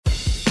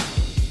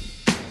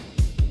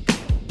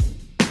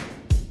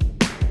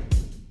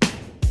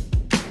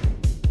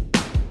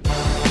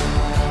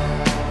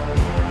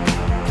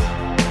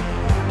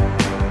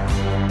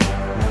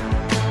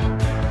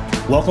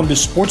Welcome to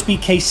SportsBeat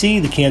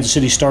KC, the Kansas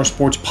City Star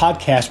Sports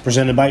podcast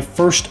presented by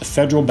First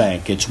Federal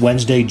Bank. It's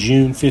Wednesday,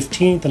 June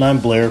 15th, and I'm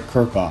Blair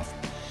Kirchhoff.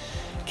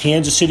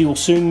 Kansas City will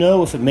soon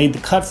know if it made the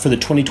cut for the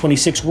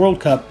 2026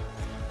 World Cup.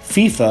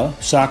 FIFA,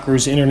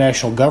 soccer's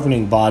international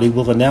governing body,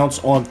 will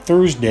announce on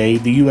Thursday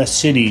the U.S.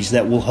 cities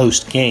that will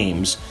host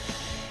games.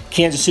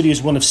 Kansas City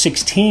is one of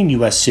 16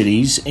 U.S.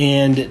 cities,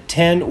 and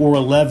 10 or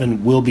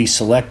 11 will be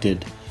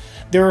selected.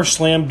 There are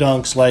slam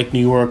dunks like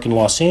New York and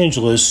Los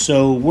Angeles,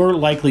 so we're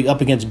likely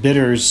up against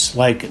bidders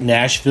like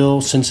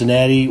Nashville,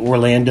 Cincinnati,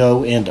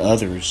 Orlando, and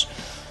others.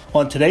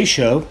 On today's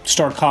show,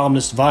 star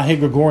columnist Vahe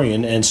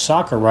Gregorian and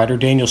soccer writer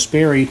Daniel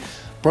Sperry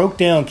broke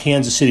down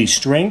Kansas City's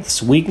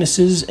strengths,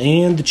 weaknesses,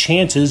 and the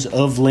chances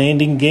of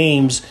landing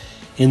games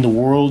in the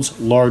world's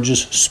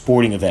largest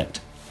sporting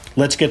event.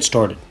 Let's get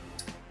started.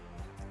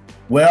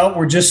 Well,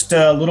 we're just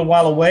a little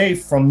while away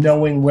from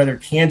knowing whether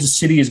Kansas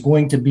City is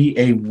going to be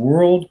a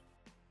World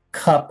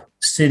Cup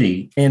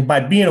city. And by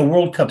being a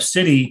World Cup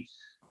city,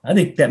 I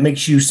think that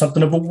makes you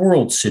something of a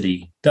world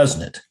city,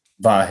 doesn't it,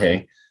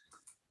 Vahe?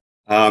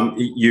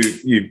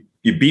 You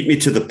beat me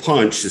to the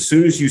punch. As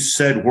soon as you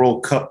said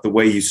World Cup the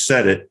way you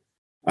said it,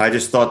 I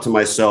just thought to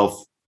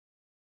myself,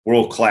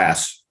 world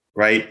class,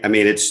 right? I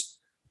mean, it's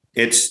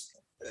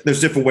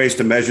there's different ways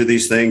to measure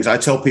these things. I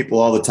tell people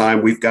all the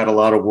time, we've got a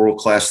lot of world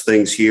class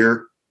things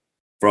here,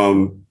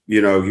 from,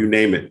 you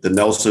name it, the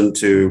Nelson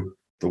to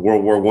the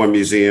World War I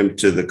Museum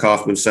to the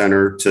Kauffman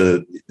Center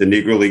to the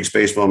Negro Leagues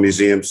Baseball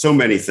Museum, so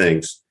many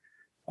things.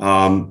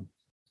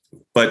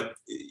 But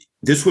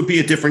this would be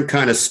a different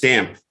kind of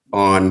stamp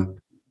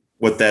on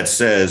what that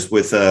says,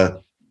 with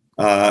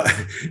not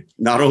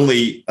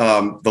only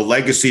the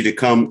legacy to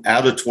come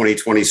out of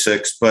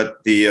 2026,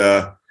 but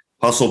the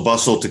hustle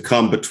bustle to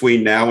come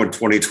between now and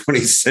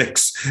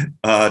 2026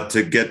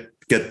 to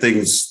get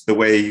things the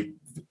way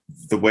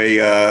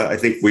I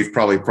think we've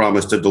probably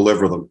promised to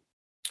deliver them.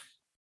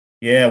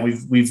 Yeah,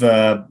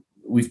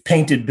 we've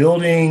painted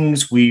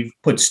buildings, we've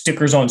put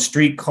stickers on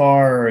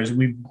streetcars.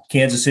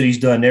 Kansas City's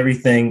done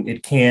everything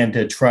it can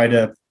to try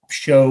to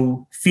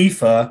show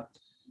FIFA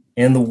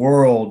and the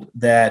world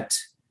that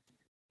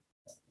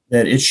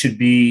it should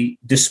be,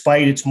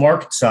 despite its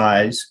market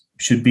size,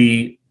 should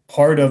be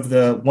part of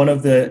one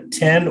of the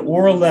 10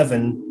 or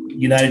 11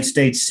 United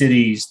States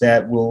cities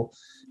that will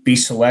be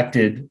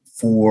selected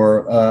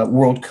for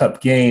World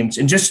Cup games.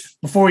 And just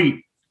before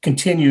we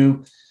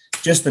continue,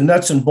 just the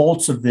nuts and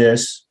bolts of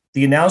this,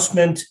 the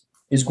announcement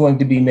is going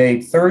to be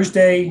made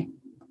Thursday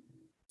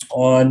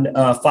on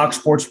Fox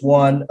Sports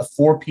 1, a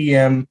 4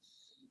 p.m.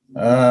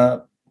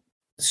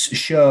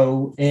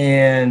 show.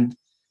 And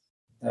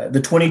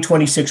the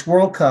 2026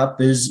 World Cup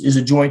is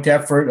a joint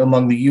effort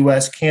among the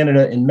U.S.,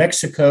 Canada, and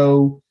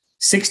Mexico.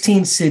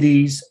 16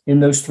 cities in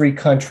those three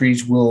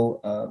countries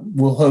will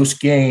host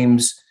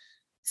games.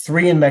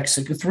 Three in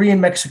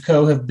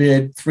Mexico have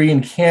bid, 3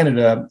 in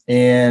Canada,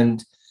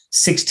 and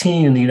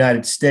 16 in the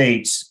United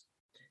States.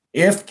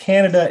 If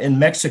Canada and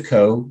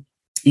Mexico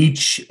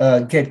each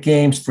get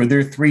games for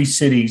their 3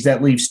 cities,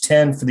 that leaves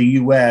 10 for the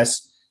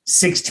U.S.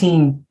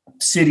 16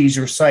 cities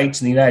or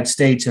sites in the United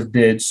States have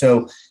bid.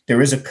 So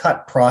there is a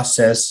cut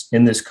process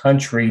in this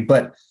country.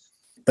 But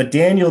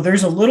Daniel,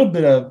 there's a little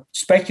bit of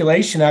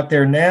speculation out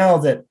there now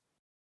that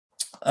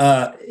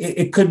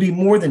it could be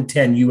more than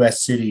 10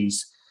 U.S.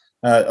 cities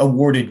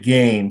awarded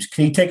games.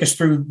 Can you take us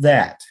through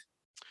that?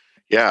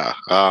 Yeah.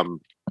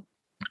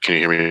 Can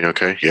you hear me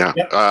okay? Yeah.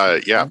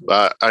 Yep.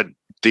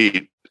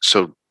 The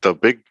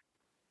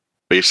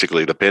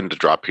pin to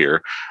drop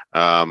here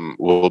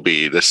will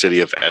be the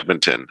city of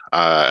Edmonton.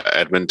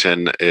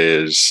 Edmonton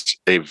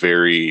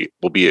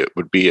would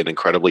be an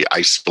incredibly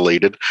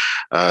isolated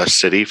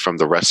city from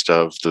the rest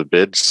of the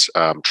bids.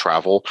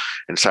 Travel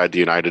inside the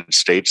United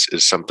States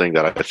is something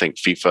that I think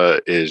FIFA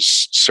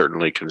is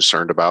certainly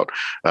concerned about,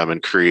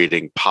 and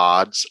creating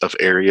pods of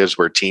areas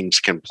where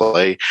teams can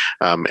play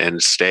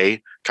and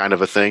stay, kind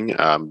of a thing.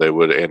 They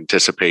would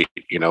anticipate,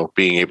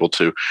 being able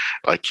to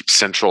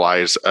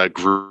centralize a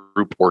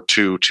group or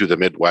two to the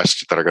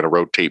Midwest that are going to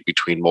rotate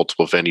between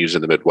multiple venues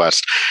in the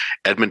Midwest.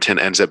 Edmonton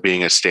ends up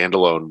being a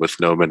standalone with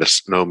no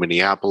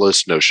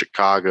Minneapolis, no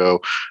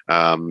Chicago,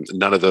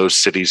 none of those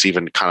cities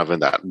even kind of in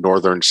that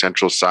northern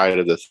central side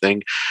of the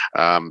thing.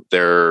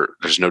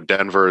 There's no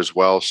Denver as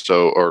well.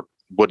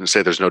 Wouldn't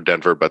say there's no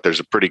Denver, but there's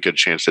a pretty good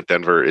chance that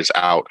Denver is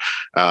out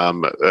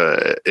in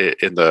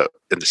the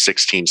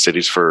 16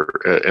 cities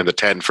in the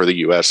 10 for the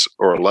U.S.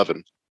 or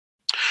 11.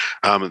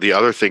 The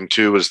other thing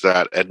too is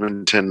that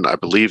Edmonton, I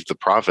believe the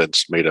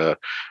province made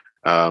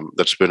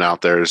that's been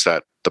out there, is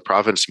that the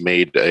province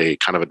made a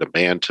kind of a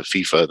demand to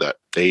FIFA that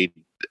they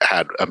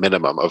had a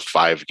minimum of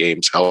 5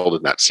 games held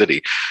in that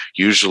city.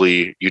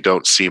 Usually you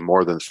don't see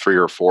more than 3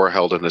 or 4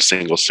 held in a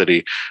single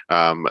city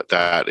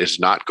that is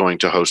not going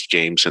to host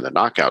games in the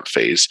knockout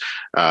phase.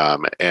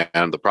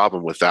 And the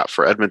problem with that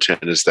for Edmonton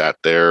is that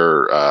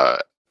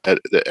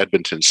the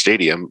Edmonton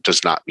Stadium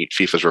does not meet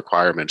FIFA's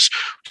requirements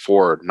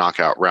for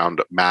knockout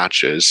round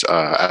matches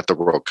at the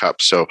World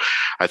Cup. So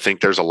I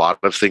think there's a lot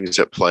of things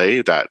at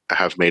play that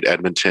have made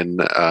Edmonton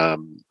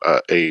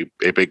a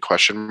big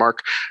question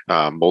mark.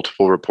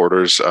 Multiple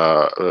reporters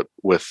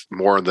with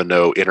more in the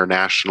know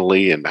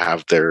internationally and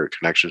have their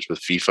connections with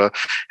FIFA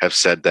have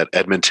said that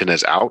Edmonton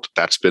is out.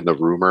 That's been the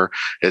rumor,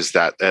 is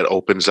that it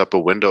opens up a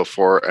window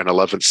for an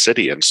 11th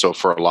city. And so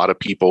for a lot of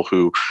people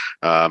who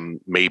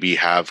maybe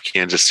have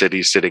Kansas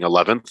City sitting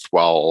 11th,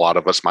 while a lot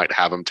of us might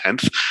have them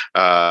 10th,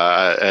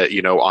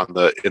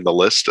 in the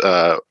list,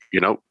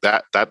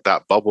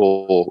 that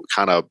bubble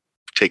kind of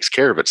takes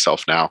care of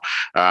itself now,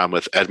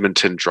 with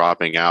Edmonton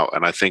dropping out.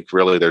 And I think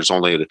really there's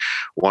only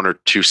one or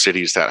two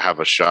cities that have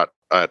a shot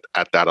at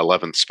that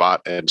 11th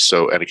spot. And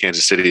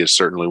Kansas City is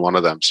certainly one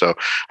of them. So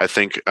I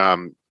think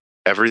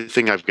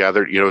everything I've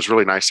gathered, it was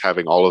really nice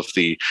having all of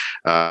the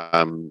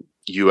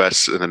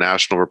U.S. and the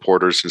national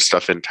reporters and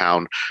stuff in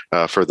town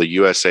for the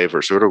USA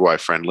versus Uruguay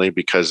friendly,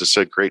 because it's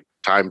a great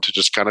time to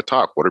just kind of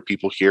talk. What are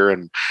people here?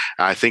 And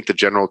I think the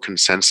general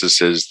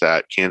consensus is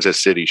that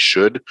Kansas City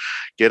should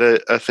get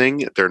a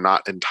thing. They're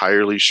not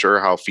entirely sure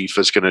how FIFA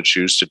is going to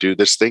choose to do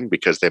this thing,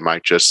 because they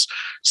might just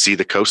see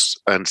the coast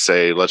and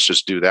say, let's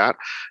just do that.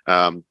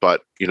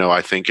 But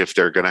I think if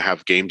they're going to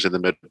have games in the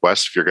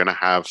Midwest, if you're going to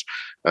have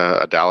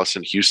a Dallas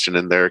and Houston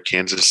in there,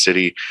 Kansas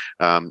City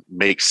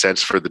makes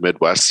sense for the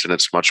Midwest, and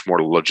it's much more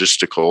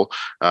logistical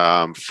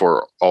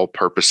for all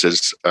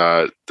purposes.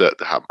 The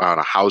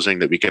housing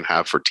that we can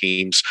have for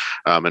teams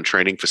and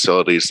training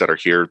facilities that are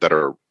here that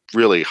are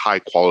really high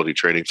quality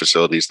training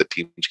facilities that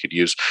teams could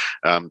use.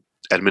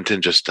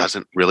 Edmonton just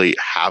doesn't really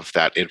have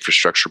that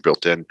infrastructure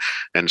built in.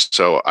 And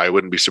so I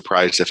wouldn't be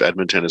surprised if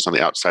Edmonton is on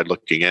the outside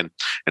looking in,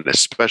 and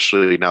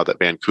especially now that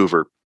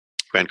Vancouver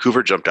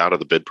jumped out of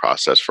the bid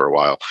process for a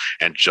while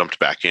and jumped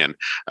back in.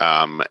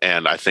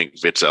 And I think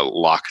it's a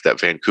lock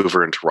that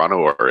Vancouver and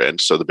Toronto are in.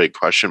 So the big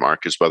question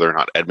mark is whether or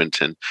not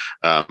Edmonton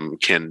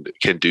can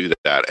do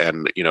that.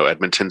 And,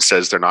 Edmonton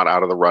says they're not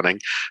out of the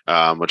running,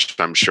 which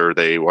I'm sure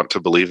they want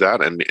to believe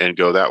that and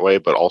go that way.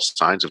 But all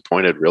signs have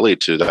pointed really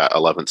to that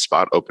 11th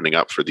spot opening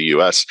up for the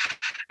U.S.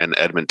 and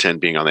Edmonton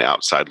being on the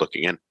outside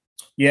looking in.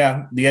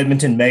 Yeah, the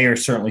Edmonton mayor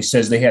certainly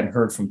says they hadn't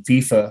heard from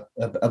FIFA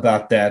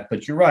about that,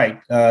 but you're right.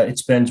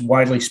 It's been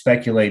widely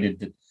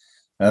speculated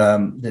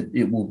that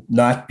it will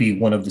not be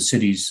one of the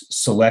cities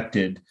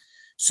selected.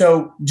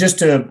 So just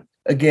to,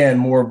 again,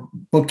 more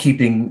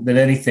bookkeeping than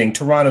anything,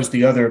 Toronto's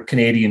the other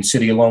Canadian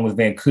city along with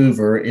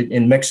Vancouver.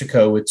 In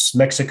Mexico, it's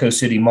Mexico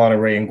City,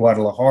 Monterrey, and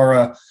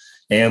Guadalajara.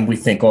 And we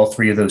think all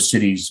three of those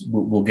cities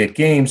will get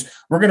games.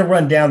 We're going to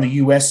run down the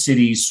U.S.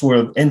 cities sort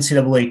of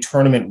NCAA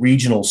tournament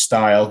regional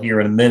style here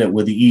in a minute,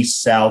 with the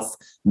East, South,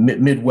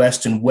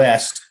 Midwest, and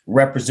West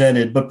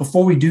represented. But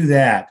before we do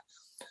that,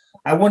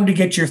 I wanted to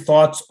get your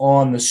thoughts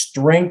on the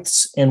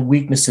strengths and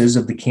weaknesses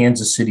of the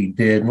Kansas City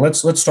bid. And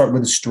let's start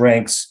with the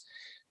strengths.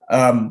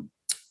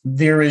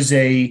 There is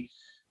a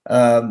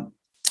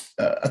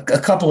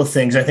couple of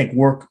things I think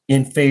work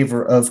in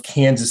favor of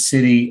Kansas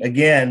City.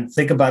 Again,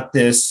 think about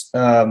this.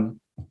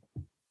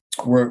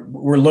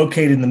 We're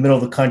located in the middle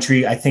of the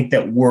country. I think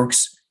that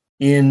works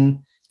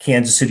in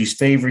Kansas City's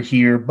favor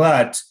here.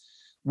 But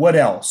what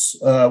else?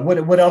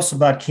 What else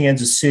about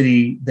Kansas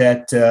City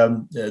that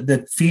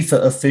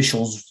FIFA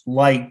officials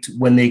liked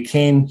when they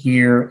came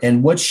here,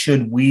 and what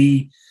should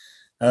we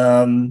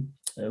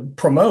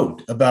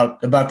promote about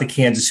the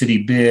Kansas City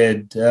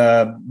bid?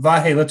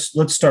 Vahe,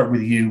 let's start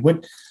with you.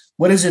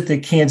 What is it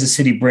that Kansas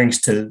City brings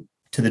to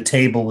the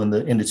table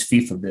in its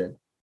FIFA bid?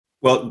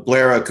 Well,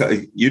 Blair,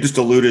 you just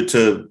alluded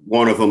to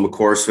one of them, of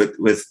course,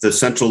 with the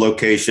central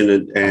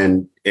location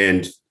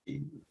and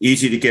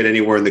easy to get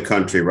anywhere in the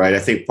country, right? I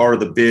think part of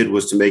the bid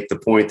was to make the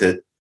point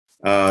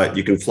that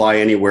you can fly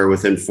anywhere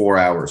within 4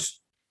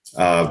 hours,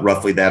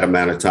 roughly that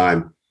amount of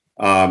time.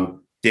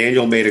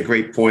 Daniel made a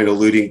great point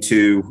alluding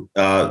to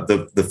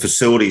the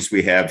facilities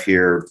we have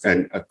here,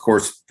 and of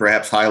course,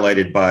 perhaps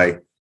highlighted by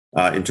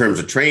in terms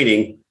of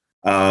training.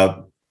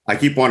 I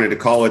keep wanting to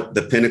call it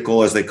the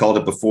Pinnacle, as they called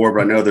it before,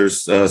 but I know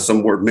there's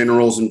some word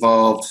minerals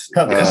involved.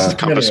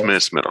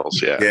 Compass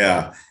Minerals, yeah.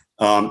 Yeah.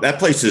 That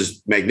place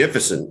is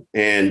magnificent,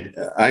 and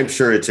I'm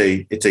sure it's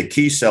a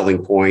key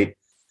selling point,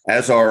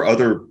 as are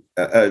other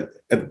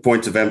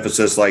points of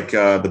emphasis, like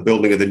the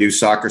building of the new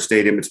soccer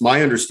stadium. It's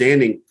my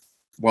understanding,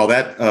 while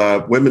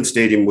that women's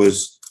stadium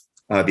was,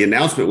 the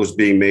announcement was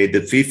being made,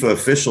 that FIFA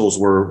officials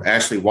were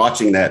actually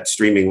watching that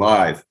streaming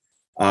live.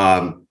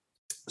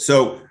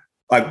 So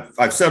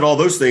I've said all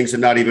those things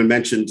and not even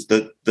mentioned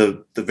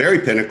the very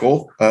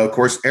pinnacle, of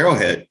course,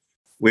 Arrowhead,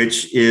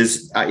 which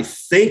is, I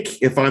think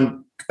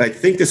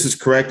this is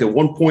correct. At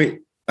one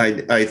point,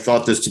 I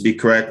thought this to be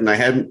correct, and I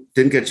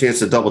didn't get a chance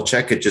to double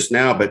check it just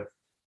now, but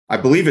I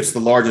believe it's the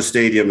largest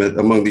stadium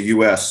among the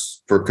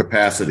U.S. for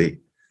capacity.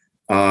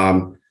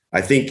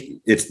 I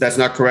think that's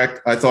not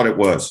correct. I thought it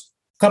was.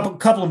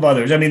 Couple of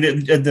others. I mean,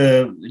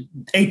 the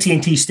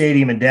AT&T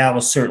Stadium in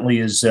Dallas certainly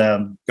is.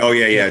 Sure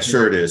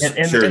it is. It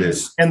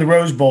is. And the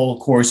Rose Bowl,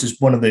 of course, is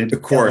one of the.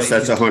 Of course,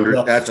 that's 100.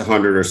 Well. That's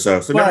 100 or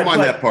so. So never mind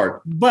that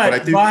part.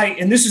 But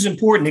and this is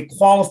important. It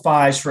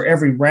qualifies for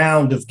every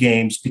round of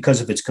games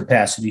because of its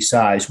capacity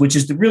size, which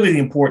is really the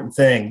important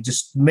thing.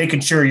 Just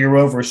making sure you're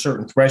over a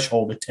certain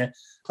threshold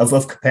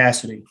of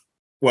capacity.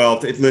 Well,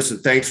 listen,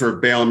 thanks for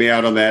bailing me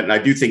out on that. And I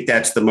do think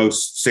that's the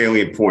most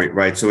salient point,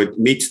 right? So it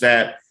meets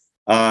that.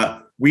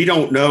 We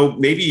don't know,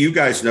 maybe you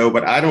guys know,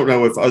 but I don't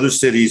know if other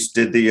cities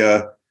did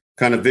the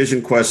kind of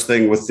Vision Quest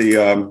thing with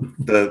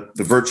the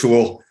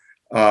virtual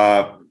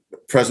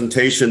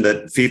presentation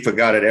that FIFA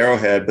got at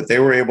Arrowhead, but they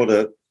were able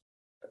to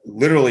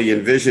literally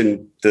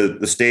envision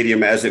the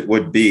stadium as it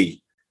would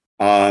be.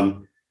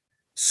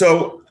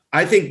 So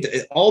I think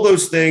all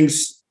those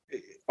things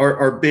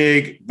are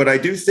big, but I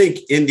do think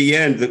in the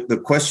end, the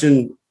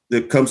question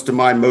that comes to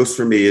mind most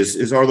for me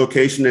is our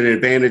location an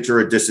advantage or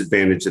a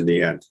disadvantage in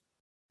the end?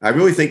 I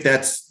really think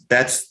that's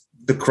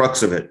the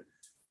crux of it.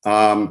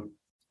 I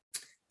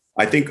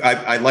think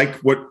I like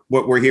what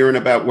we're hearing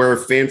about where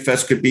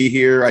FanFest could be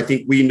here. I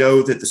think we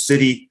know that the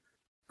city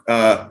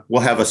will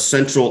have a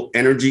central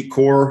energy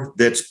core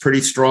that's pretty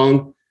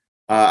strong.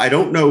 I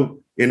don't know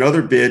in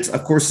other bids.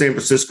 Of course, San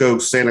Francisco,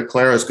 Santa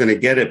Clara is going to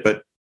get it,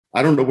 but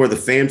I don't know where the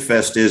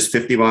FanFest is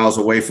 50 miles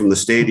away from the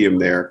stadium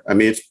there. I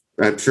mean,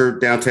 I'm sure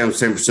downtown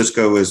San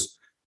Francisco is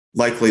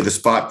likely the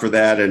spot for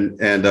that,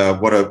 and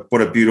what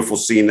a beautiful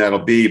scene that'll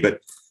be. But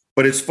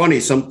it's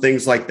funny, some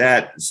things like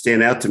that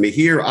stand out to me.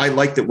 Here, I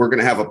like that we're going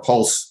to have a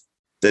pulse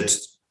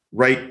that's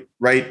right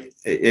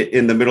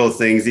in the middle of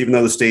things, even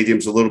though the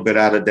stadium's a little bit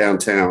out of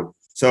downtown.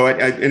 So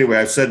anyway,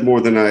 I've said more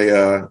than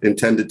I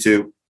intended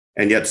to,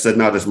 and yet said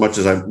not as much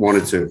as I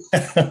wanted to,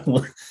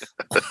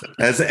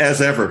 as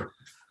ever.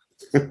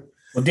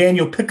 Well,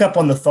 Daniel, pick up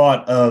on the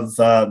thought of.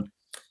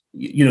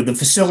 The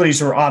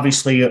facilities are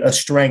obviously a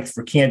strength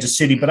for Kansas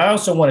City, but I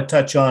also want to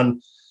touch on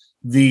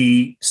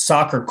the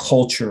soccer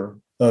culture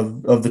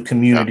of the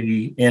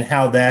community and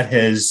how that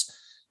has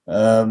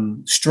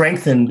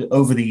strengthened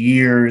over the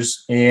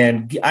years,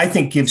 and I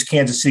think gives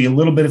Kansas City a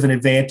little bit of an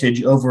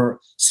advantage over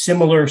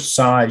similar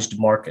sized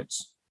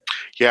markets.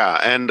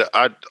 Yeah, and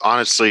I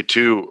honestly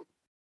too.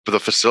 The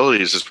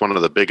facilities is one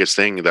of the biggest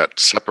thing that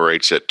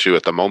separates it too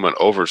at the moment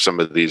over some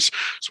of these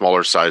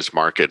smaller sized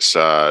markets.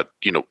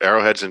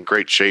 Arrowhead's in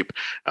great shape.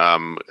 I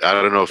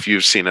don't know if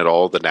you've seen it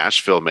all. The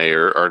Nashville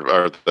mayor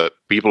or the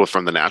people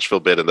from the Nashville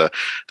bid and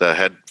the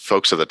head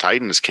folks of the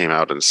Titans came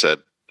out and said,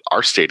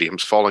 our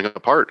stadium's falling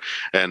apart,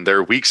 and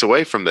they're weeks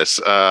away from this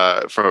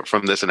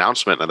from this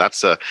announcement, and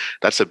that's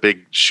a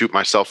big shoot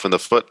myself in the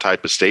foot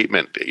type of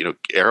statement.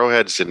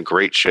 Arrowhead's in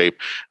great shape.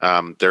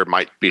 There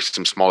might be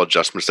some small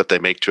adjustments that they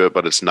make to it,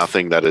 but it's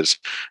nothing that is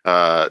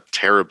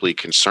terribly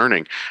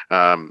concerning.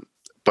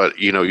 But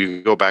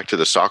you go back to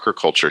the soccer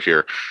culture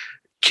here.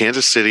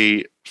 Kansas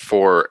City,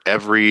 for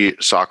every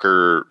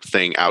soccer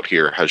thing out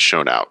here, has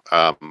shown out.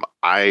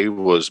 I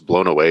was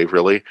blown away,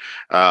 really,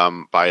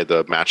 by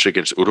the match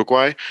against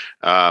Uruguay.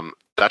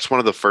 That's one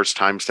of the first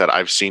times that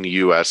I've seen the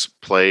U.S.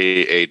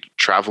 play a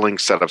traveling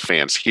set of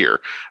fans here.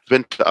 I've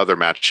been to other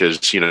matches,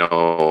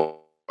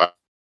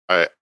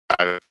 I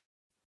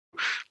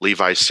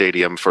Levi's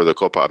Stadium for the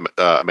Copa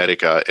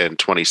America in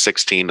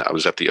 2016. I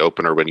was at the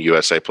opener when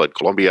USA played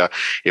Colombia.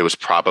 It was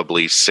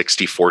probably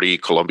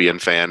 60-40 Colombian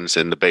fans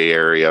in the Bay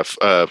Area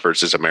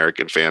versus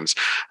American fans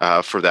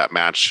for that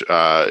match.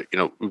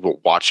 We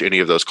will watch any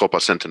of those Copa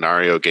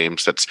Centenario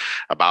games. That's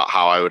about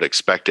how I would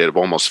expect it,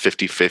 almost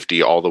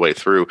 50-50 all the way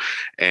through.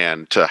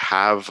 And to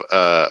have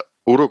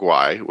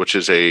Uruguay, which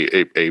is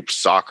a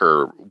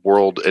soccer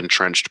world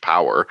entrenched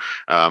power,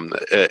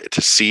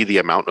 to see the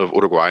amount of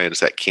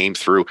Uruguayans that came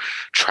through,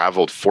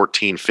 traveled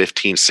 14,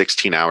 15,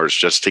 16 hours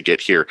just to get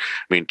here.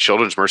 I mean,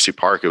 Children's Mercy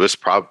Park, it was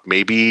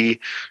maybe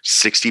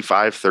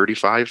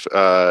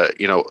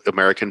 65-35,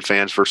 American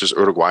fans versus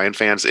Uruguayan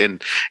fans in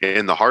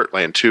the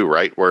heartland too,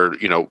 right? Where,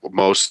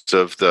 most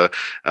of the,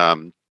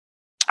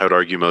 I would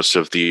argue most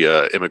of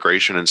the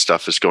immigration and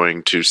stuff is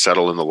going to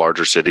settle in the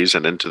larger cities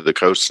and into the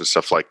coasts and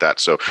stuff like that.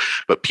 So,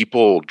 but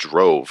people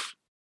drove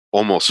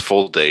almost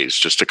full days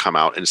just to come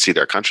out and see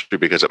their country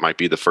because it might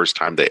be the first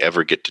time they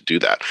ever get to do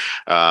that.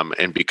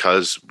 And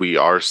because we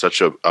are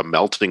such a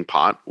melting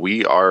pot,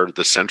 we are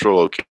the central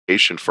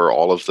location for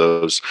all of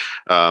those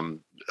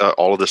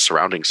all of the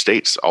surrounding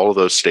states. All of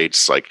those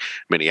states like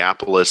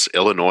Minneapolis,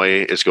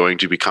 Illinois is going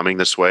to be coming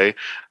this way.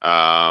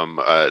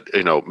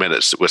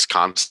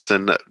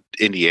 Wisconsin,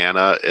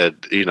 Indiana,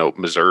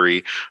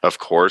 Missouri, of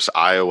course,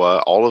 Iowa,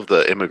 all of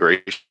the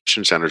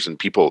immigration centers and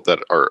people that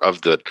are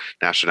of the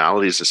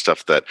nationalities and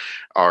stuff that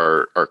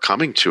are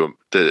coming to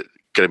going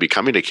to be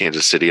coming to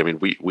Kansas City. I mean,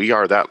 we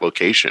are that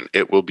location.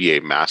 It will be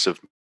a massive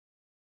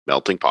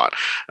melting pot.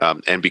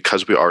 And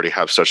because we already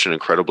have such an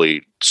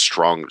incredibly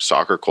strong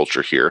soccer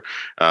culture here.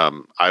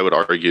 I would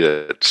argue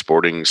that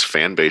Sporting's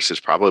fan base is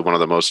probably one of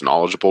the most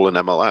knowledgeable in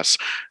MLS.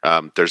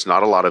 There's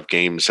not a lot of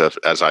games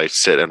as I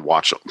sit and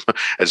watch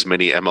as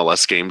many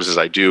MLS games as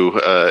I do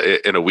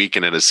in a week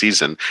and in a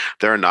season.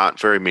 There are not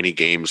very many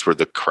games where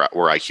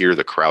where I hear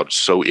the crowd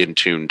so in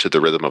tune to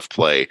the rhythm of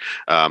play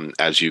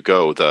as you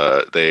go.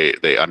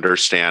 They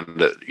understand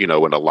that, you know,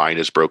 when a line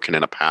is broken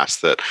in a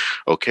pass, that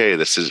okay,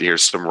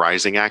 here's some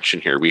rising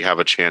action here. We have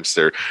a chance.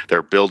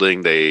 They're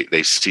building.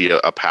 They see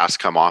a pass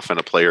come off and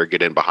a player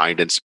get in behind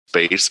in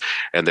space,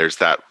 and there's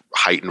that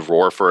heightened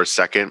roar for a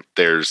second.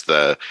 There's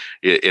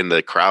in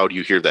the crowd,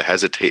 you hear the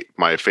hesitate.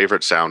 My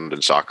favorite sound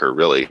in soccer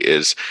really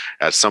is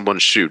as someone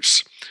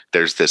shoots,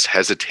 there's this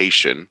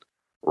hesitation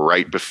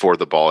right before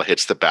the ball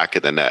hits the back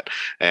of the net.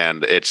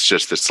 And it's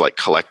just this like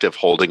collective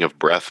holding of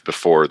breath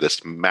before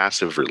this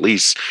massive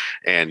release.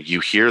 And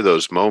you hear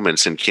those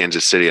moments in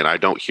Kansas City, and I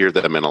don't hear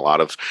them in a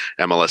lot of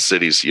MLS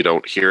cities. You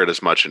don't hear it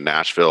as much in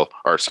Nashville.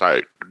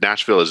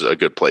 Nashville is a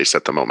good place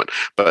at the moment,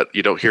 but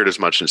you don't hear it as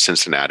much in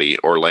Cincinnati.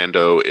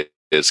 Orlando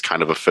is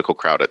kind of a fickle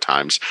crowd at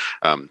times.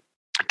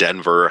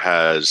 Denver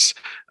has,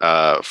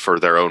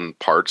 for their own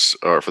parts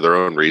or for their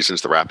own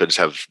reasons, the Rapids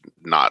have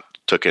not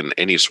taken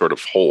any sort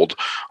of hold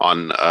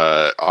on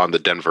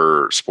the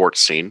Denver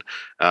sports scene.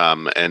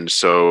 And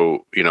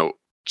so, you know,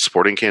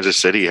 Sporting Kansas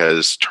City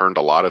has turned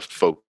a lot of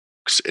folks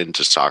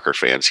into soccer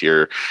fans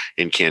here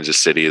in Kansas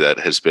City that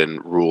has been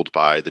ruled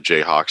by the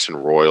Jayhawks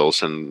and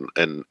Royals and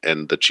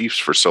the Chiefs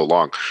for so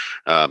long.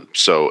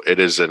 So it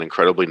is an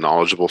incredibly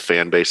knowledgeable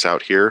fan base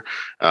out here.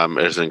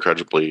 It is an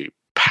incredibly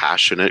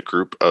passionate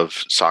group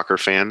of soccer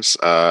fans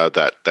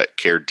that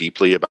care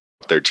deeply about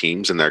their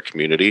teams and their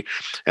community,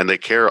 and they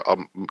care.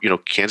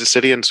 Kansas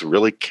Cityans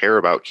really care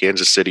about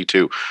Kansas City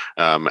too,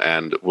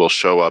 and will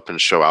show up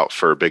and show out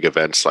for big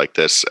events like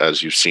this,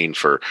 as you've seen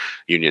for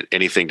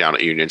anything down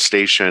at Union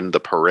Station, the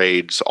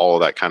parades, all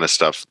of that kind of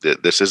stuff.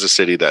 This is a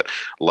city that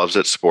loves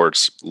its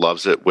sports,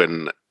 loves it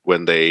when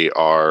they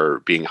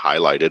are being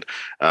highlighted.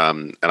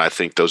 And I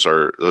think those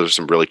are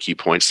some really key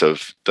points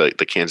of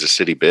the Kansas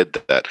City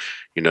bid that,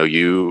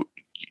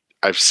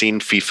 I've seen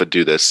FIFA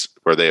do this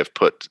where they have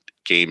put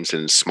games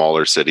in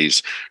smaller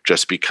cities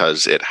just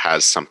because it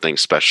has something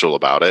special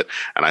about it.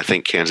 And I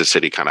think Kansas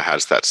City kind of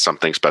has that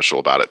something special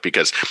about it,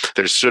 because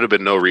there should have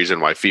been no reason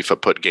why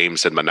FIFA put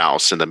games in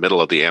Manaus in the middle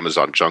of the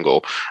Amazon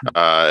jungle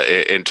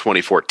in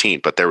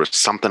 2014. But there was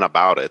something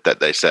about it that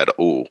they said,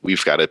 oh,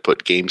 we've got to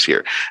put games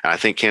here. And I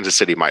think Kansas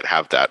City might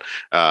have that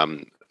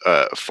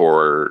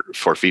for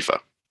FIFA.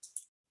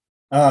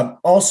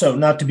 Also,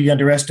 not to be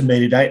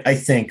underestimated, I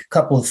think a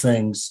couple of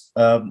things.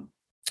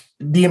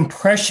 The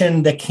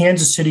impression that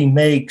Kansas City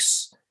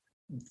makes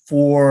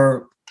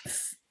for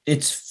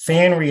its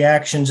fan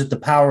reactions at the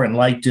Power and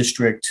Light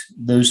District,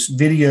 those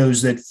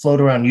videos that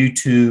float around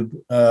YouTube,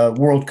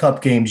 World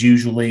Cup games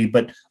usually,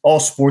 but all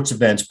sports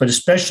events, but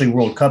especially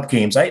World Cup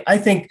games. I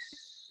think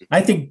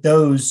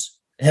those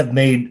have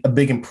made a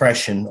big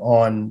impression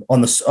on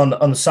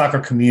the soccer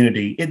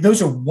community.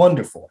 Those are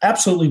wonderful,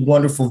 absolutely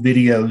wonderful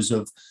videos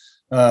of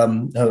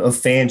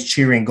fans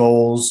cheering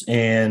goals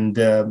and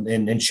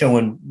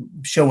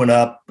showing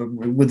up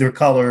with their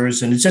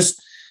colors. And it's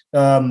just,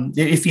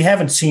 if you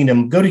haven't seen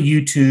them, go to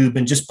YouTube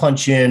and just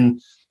punch in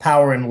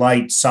Power and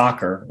Light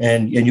Soccer,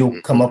 and you'll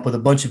come up with a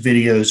bunch of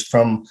videos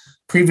from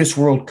previous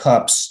World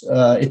Cups.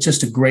 It's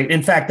just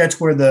in fact,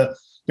 that's where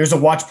there's a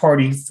watch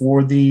party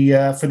for the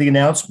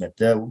announcement.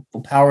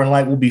 Power and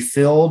Light will be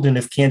filled, and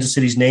if Kansas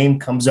City's name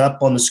comes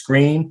up on the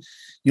screen,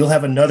 you'll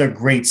have another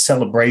great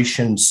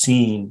celebration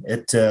scene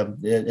at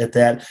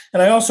that.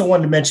 And I also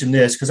wanted to mention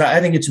this because I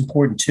think it's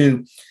important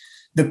too.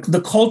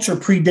 The culture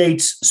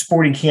predates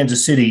Sporting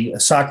Kansas City,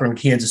 soccer in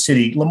Kansas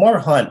City. Lamar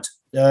Hunt,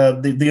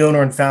 the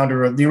owner and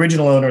founder, the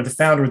original owner, the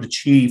founder of the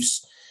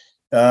Chiefs,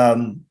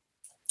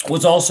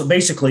 was also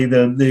basically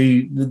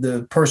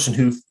the person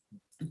who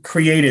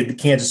created the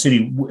Kansas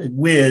City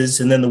Wiz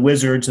and then the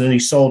Wizards, and then he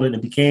sold it and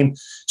it became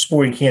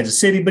Sporting Kansas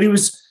City. But he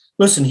was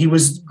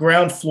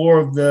ground floor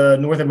of the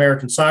North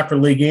American Soccer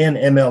League and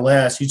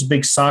MLS. He's a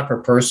big soccer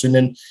person.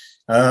 And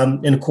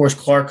of course,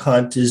 Clark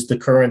Hunt is the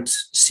current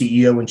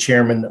CEO and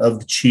chairman of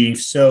the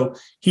Chiefs. So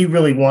he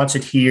really wants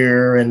it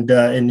here.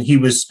 And he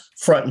was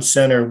front and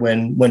center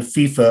when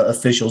FIFA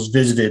officials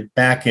visited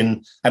back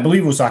in, I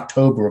believe it was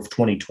October of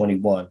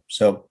 2021.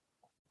 So,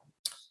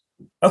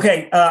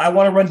 okay, I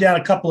want to run down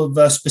a couple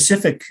of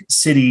specific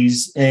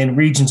cities and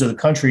regions of the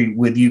country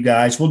with you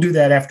guys. We'll do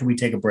that after we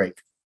take a break.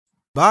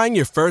 Buying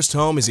your first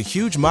home is a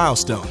huge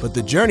milestone, but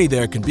the journey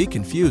there can be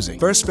confusing.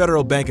 First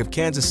Federal Bank of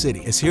Kansas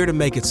City is here to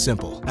make it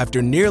simple.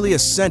 After nearly a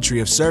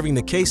century of serving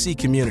the KC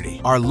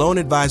community, our loan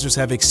advisors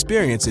have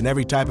experience in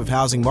every type of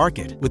housing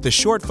market. With a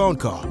short phone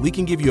call, we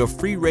can give you a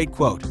free rate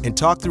quote and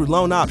talk through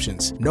loan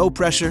options. No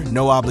pressure,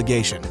 no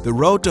obligation. The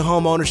road to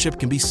home ownership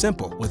can be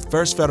simple with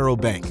First Federal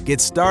Bank. Get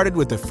started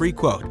with a free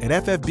quote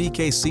at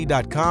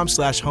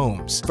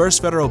ffbkc.com/homes.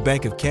 First Federal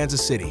Bank of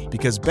Kansas City,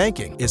 because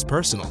banking is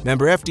personal.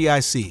 Member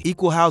FDIC,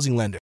 Equal Housing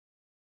Lender.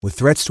 With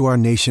threats to our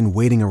nation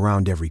waiting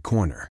around every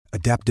corner,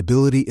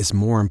 adaptability is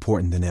more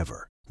important than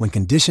ever. When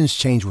conditions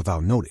change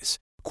without notice,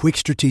 quick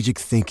strategic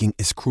thinking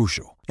is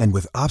crucial. And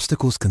with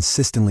obstacles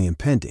consistently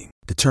impending,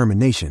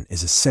 determination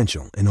is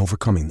essential in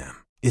overcoming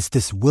them. It's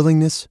this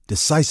willingness,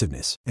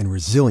 decisiveness, and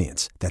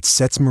resilience that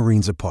sets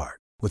Marines apart.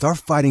 With our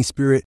fighting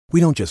spirit,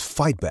 we don't just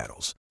fight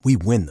battles, we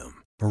win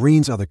them.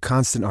 Marines are the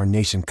constant our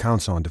nation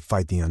counts on to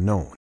fight the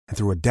unknown. And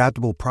through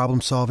adaptable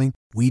problem solving,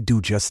 we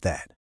do just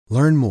that.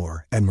 Learn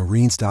more at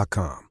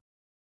marines.com.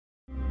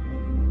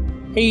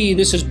 Hey,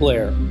 this is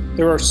Blair.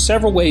 There are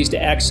several ways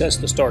to access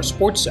the Star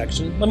Sports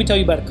section. Let me tell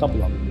you about a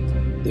couple of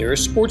them. There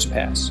is Sports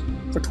Pass.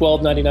 For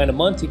 $12.99 a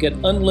month, you get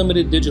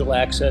unlimited digital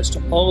access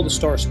to all of the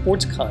Star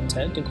Sports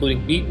content,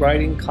 including beat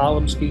writing,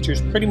 columns,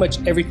 features, pretty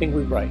much everything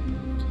we write.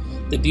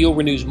 The deal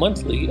renews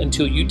monthly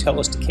until you tell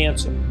us to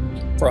cancel.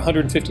 For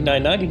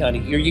 $159.99 a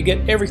year, you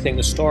get everything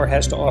the Star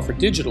has to offer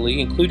digitally,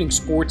 including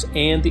sports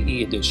and the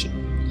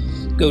e-edition.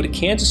 Go to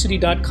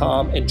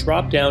kansascity.com and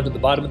drop down to the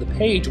bottom of the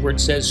page where it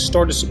says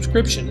Start a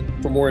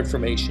Subscription for more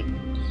information.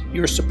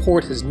 Your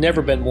support has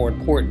never been more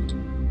important.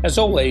 As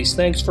always,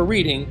 thanks for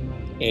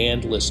reading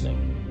and listening.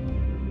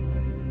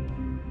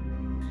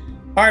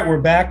 All right, we're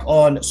back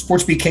on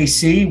Sports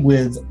BKC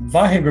with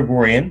Vahe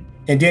Gregorian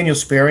and Daniel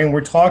Sperry, and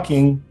we're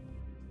talking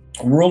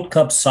World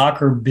Cup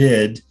soccer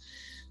bid.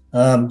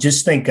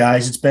 Just think,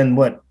 guys, it's been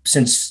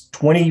since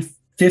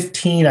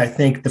 2015, I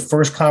think the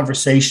first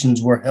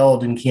conversations were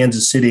held in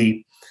Kansas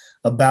City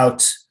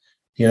about,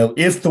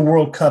 if the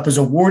World Cup is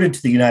awarded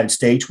to the United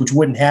States, which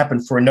wouldn't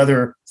happen for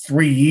another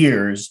 3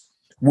 years,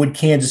 would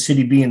Kansas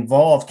City be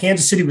involved?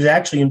 Kansas City was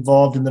actually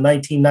involved in the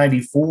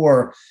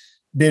 1994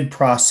 bid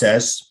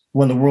process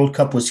when the World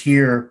Cup was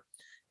here,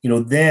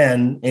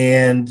 then,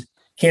 and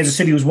Kansas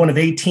City was one of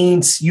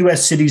 18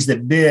 U.S. cities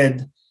that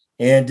bid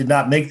and did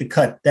not make the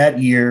cut that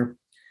year.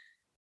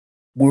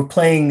 We're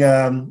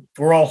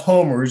all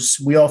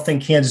homers. We all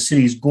think Kansas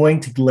City is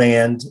going to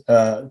land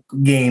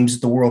games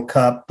at the World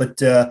Cup,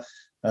 but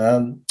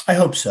I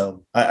hope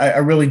so. I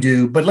really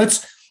do. But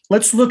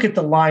let's look at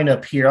the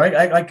lineup here.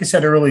 Like I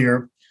said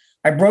earlier,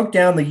 I broke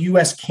down the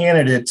U.S.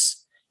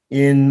 candidates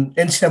in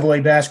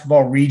NCAA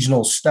basketball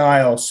regional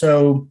style.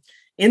 So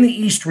in the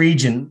East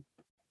region,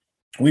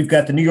 we've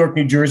got the New York,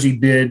 New Jersey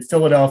bid,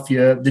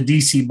 Philadelphia, the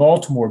D.C.,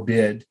 Baltimore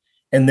bid,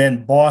 and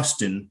then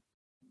Boston.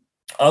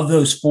 Of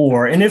those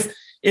four, and if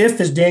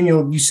as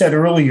Daniel you said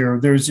earlier,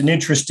 there's an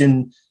interest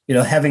in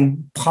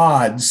having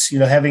pods,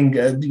 having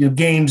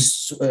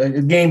games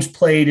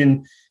played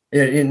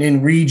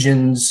in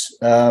regions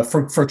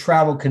for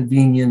travel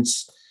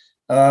convenience.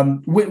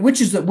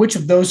 Which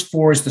of those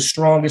four is the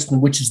strongest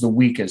and which is the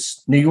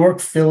weakest? New York,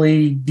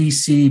 Philly,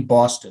 DC,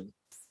 Boston.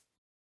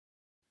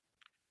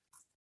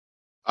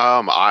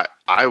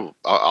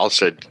 I'll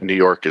say New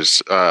York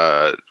is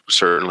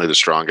certainly the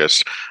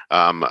strongest.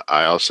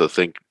 I also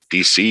think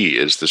DC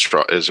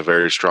is a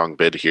very strong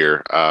bid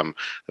here. The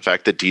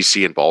fact that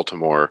DC and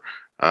Baltimore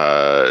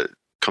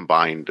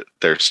combined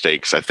their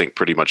stakes, I think,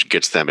 pretty much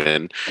gets them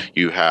in.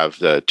 You have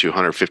the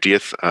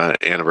 250th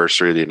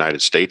anniversary of the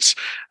United States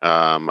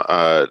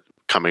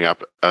coming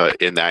up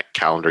in that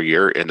calendar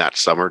year, in that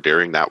summer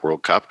during that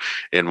World Cup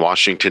in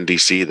Washington,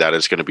 D.C. That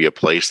is going to be a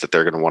place that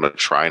they're going to want to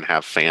try and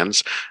have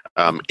fans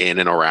in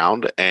and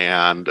around.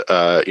 And,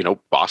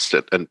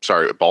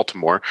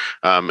 Baltimore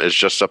is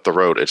just up the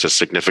road. It's a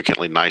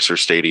significantly nicer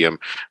stadium.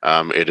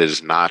 It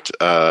is not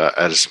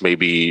as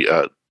maybe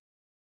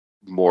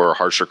more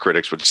harsher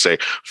critics would say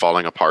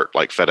falling apart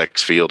like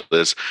FedEx Field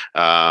is.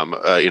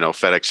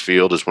 FedEx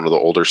Field is one of the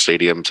older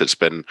stadiums. It's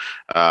been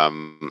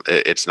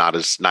it's not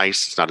as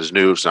nice, it's not as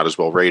new, it's not as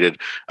well rated.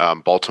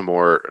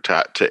 Baltimore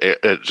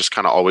it just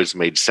kind of always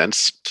made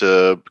sense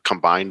to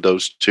combine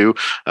those two.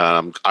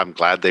 I'm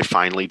glad they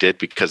finally did,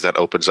 because that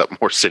opens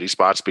up more city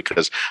spots,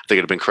 because I think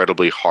it'd be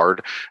incredibly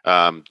hard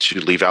to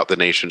leave out the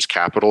nation's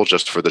capital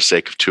just for the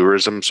sake of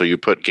tourism. So you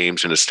put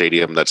games in a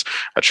stadium that's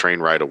a train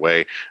ride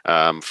away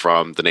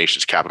from the nation's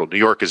capital. New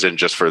York is in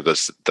just for the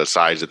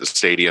size of the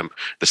stadium,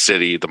 the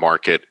city, the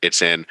market it's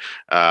in.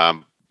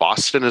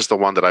 Boston is the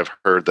one that I've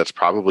heard that's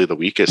probably the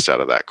weakest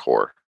out of that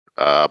core.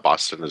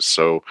 Boston is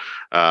so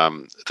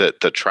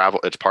the travel.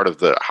 It's part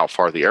of how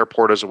far the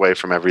airport is away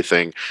from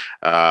everything.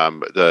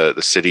 The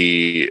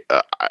city.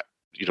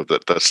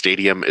 The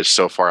stadium is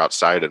so far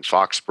outside in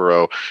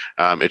Foxborough.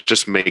 It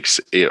just makes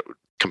it.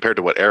 Compared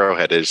to what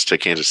Arrowhead is to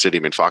Kansas City,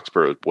 I mean,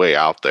 Foxborough is way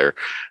out there.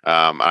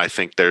 I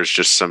think there's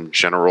just some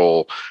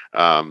general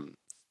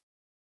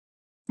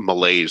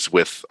malaise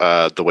with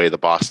the way the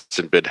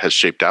Boston bid has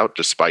shaped out,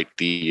 despite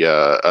the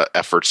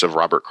efforts of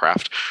Robert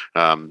Kraft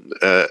and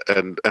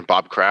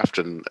Bob Kraft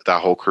and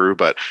that whole crew.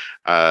 But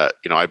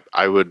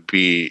I would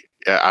be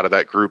out of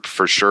that group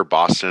for sure.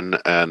 Boston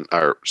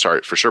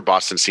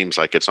seems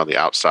like it's on the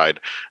outside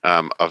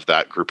of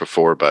that group of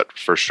four, but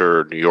for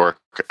sure New York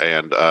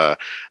and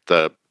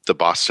the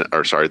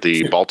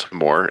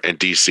Baltimore and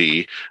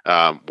DC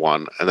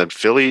one, and then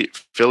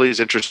Philly's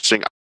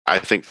interesting. I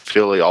think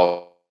Philly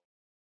all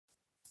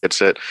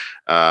gets it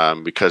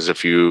because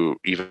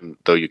even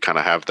though you kind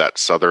of have that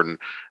southern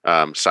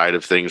side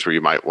of things where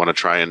you might want to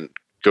try and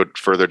go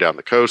further down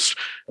the coast,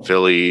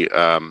 Philly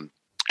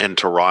and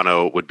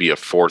Toronto would be a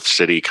fourth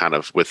city kind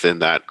of within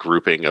that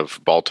grouping of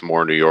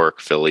Baltimore, New York,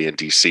 Philly, and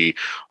DC.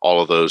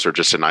 All of those are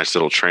just a nice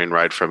little train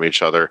ride from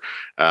each other.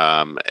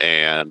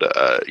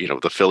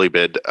 The Philly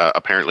bid,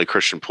 apparently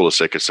Christian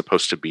Pulisic is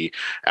supposed to be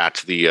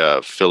at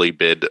the Philly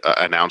bid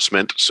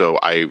announcement. So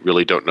I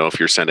really don't know if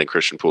you're sending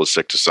Christian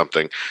Pulisic to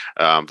something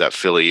that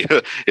Philly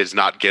is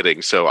not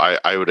getting. So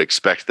I would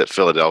expect that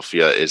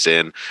Philadelphia is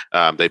in.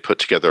 They put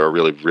together a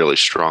really, really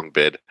strong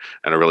bid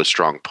and a really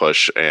strong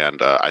push.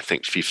 And I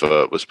think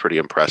FIFA was pretty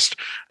impressed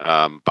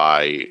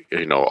by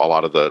a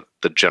lot of the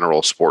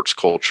general sports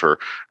culture,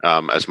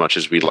 as much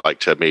as we like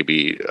to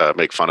maybe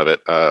make fun of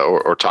it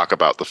or talk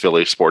about the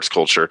Philly sports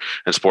culture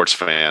and sports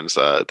fans.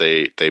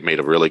 They made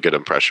a really good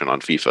impression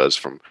on FIFA's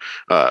from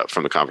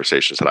the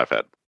conversations that I've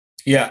had.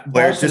 Yeah,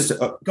 Blair,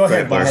 go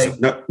ahead, Blair.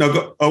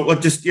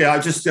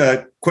 I'll just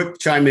quick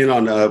chime in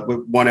on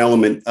one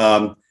element,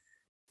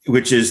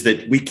 which is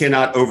that we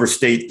cannot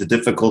overstate the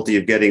difficulty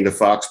of getting to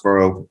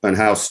Foxborough and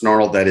how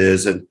snarled that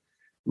is. And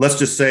let's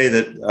just say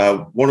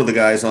that one of the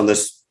guys on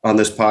this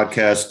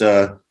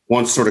podcast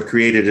once sort of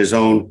created his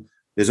own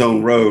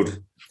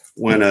road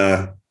when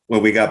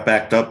we got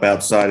backed up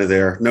outside of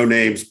there. No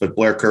names, but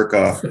Blair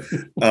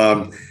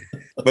Kirchhoff.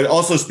 But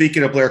also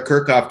speaking of Blair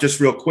Kirchhoff, just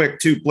real quick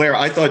too, Blair,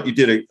 I thought you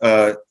did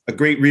a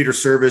great reader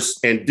service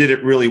and did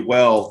it really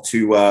well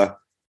to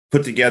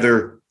put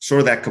together sort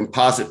of that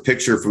composite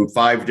picture from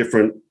five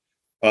different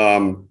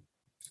outlooks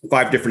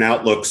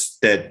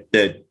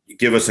that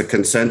give us a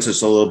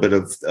consensus, a little bit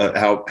of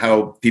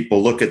how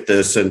people look at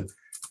this. And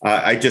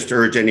I just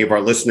urge any of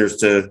our listeners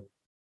to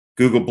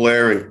Google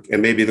Blair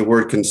and maybe the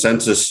word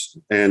consensus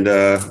and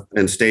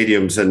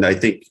stadiums. And I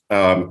think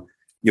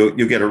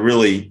you'll get a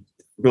really,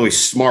 really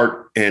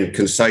smart and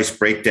concise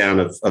breakdown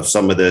of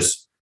some of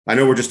this. I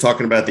know we're just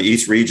talking about the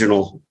East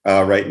Regional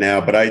right now,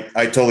 but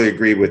I totally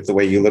agree with the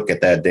way you look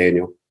at that,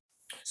 Daniel.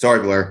 Sorry,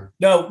 Blair.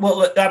 No,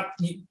 well,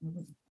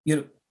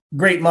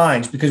 great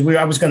minds, because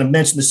I was going to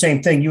mention the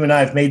same thing. You and I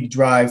have made the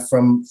drive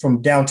from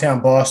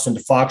downtown Boston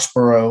to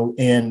Foxborough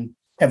and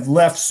have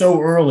left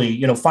so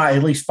early,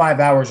 at least 5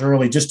 hours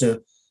early, just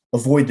to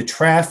avoid the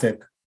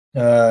traffic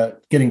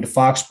getting to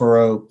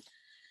Foxborough.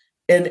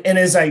 And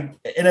as I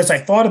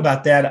thought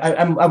about that,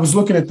 I was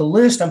looking at the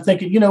list. I'm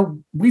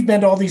thinking, we've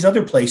been to all these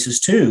other places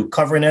too,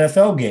 covering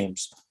NFL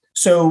games.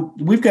 So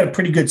we've got a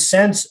pretty good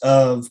sense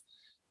of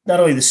not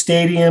only the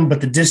stadium,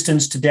 but the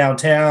distance to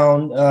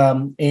downtown,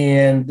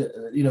 and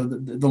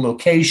the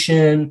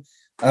location,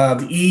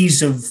 the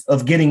ease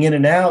of getting in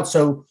and out.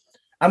 So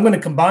I'm going to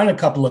combine a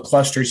couple of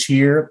clusters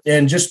here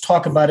and just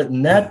talk about it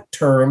in that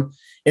term.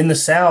 In the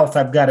South,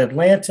 I've got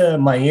Atlanta,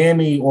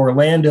 Miami,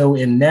 Orlando,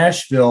 and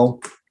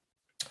Nashville.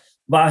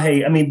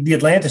 Vahe, the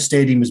Atlanta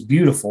stadium is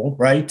beautiful,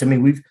 right?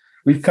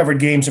 We've covered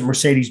games at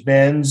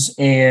Mercedes-Benz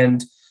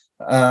and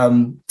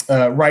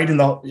right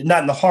not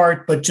in the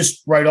heart, but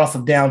just right off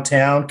of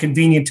downtown,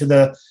 convenient to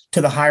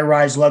the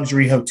high-rise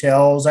luxury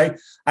hotels. I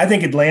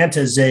think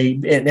Atlanta's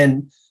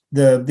and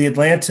the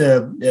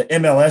Atlanta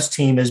MLS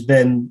team has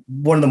been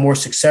one of the more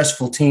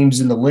successful teams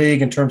in the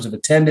league in terms of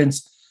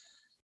attendance.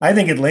 I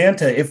think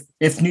Atlanta,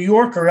 if New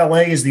York or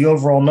LA is the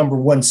overall number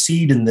one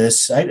seed in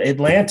this,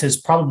 Atlanta is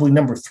probably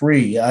number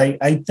three.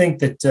 I think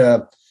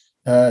that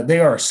they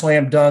are a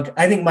slam dunk.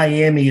 I think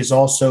Miami is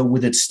also,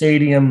 with its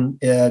stadium,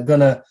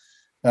 going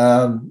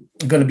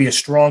to be a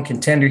strong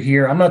contender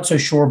here. I'm not so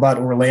sure about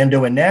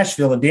Orlando and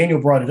Nashville, and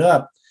Daniel brought it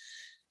up.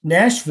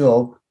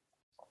 Nashville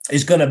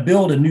is going to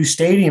build a new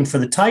stadium for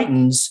the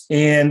Titans,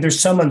 and there's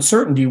some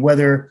uncertainty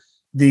whether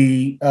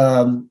the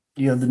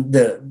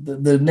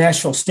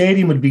Nashville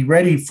stadium would be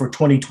ready for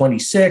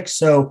 2026.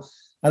 So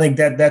I think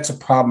that's a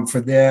problem for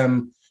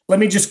them. Let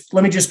me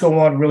just go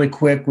on really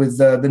quick with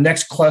the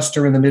next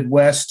cluster in the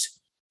Midwest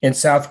and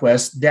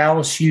Southwest: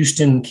 Dallas,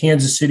 Houston,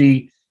 Kansas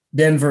City,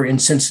 Denver,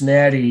 and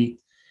Cincinnati.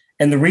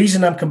 And the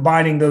reason I'm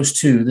combining those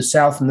two, the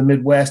South and the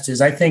Midwest, is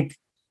I think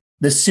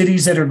the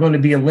cities that are going to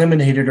be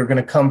eliminated are going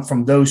to come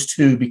from those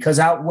two, because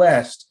out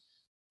West,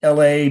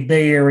 LA,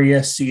 Bay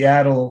Area,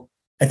 Seattle,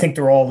 I think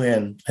they're all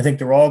in. I think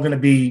they're all going to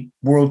be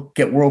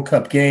get World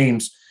Cup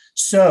games.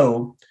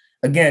 So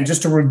again,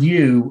 just to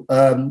review,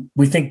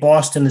 we think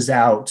Boston is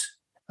out.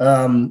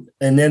 And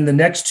then the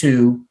next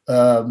two,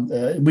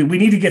 we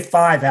need to get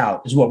 5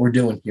 out is what we're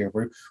doing here.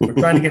 We're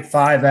trying to get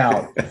 5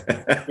 out.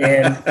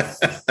 And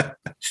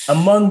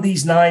among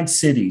these 9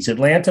 cities,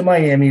 Atlanta,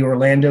 Miami,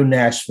 Orlando,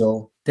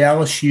 Nashville,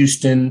 Dallas,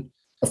 Houston,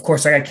 of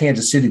course, I got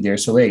Kansas City there,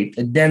 so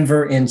 8,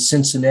 Denver and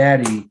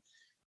Cincinnati.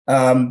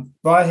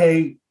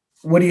 Vahe,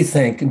 what do you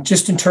think? And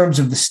just in terms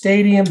of the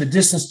stadium, the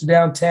distance to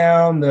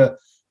downtown, the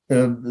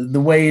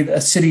way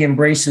a city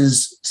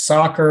embraces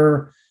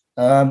soccer,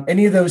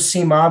 any of those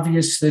seem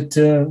obvious that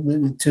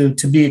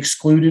to be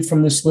excluded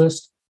from this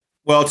list?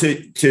 Well,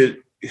 to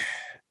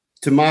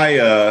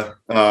my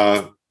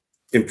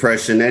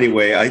impression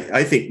anyway,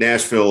 I think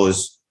Nashville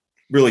is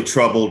really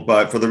troubled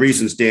for the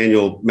reasons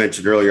Daniel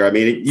mentioned earlier.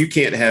 You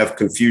can't have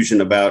confusion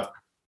about,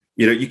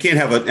 you can't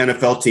have an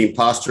NFL team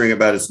posturing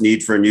about its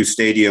need for a new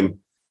stadium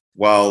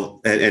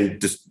and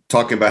just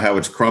talking about how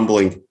it's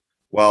crumbling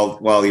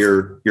while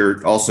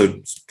you're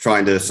also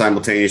trying to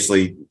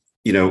simultaneously,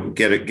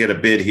 get a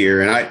bid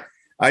here. And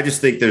I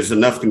just think there's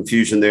enough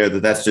confusion there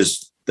that's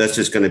just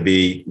going to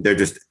be, they're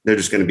just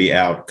going to be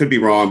out. Could be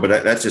wrong,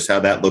 but that's just how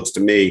that looks to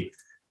me.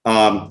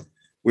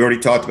 We already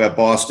talked about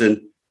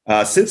Boston.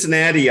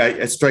 Cincinnati,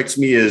 it strikes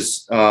me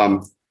as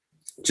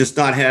just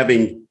not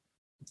having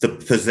the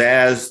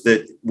pizzazz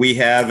that we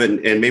have,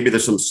 and maybe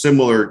there's some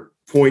similar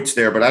points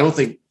there, but I don't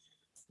think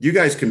you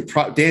guys can,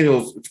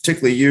 Daniel,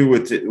 particularly you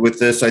with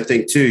this, I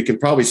think too, you can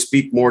probably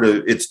speak more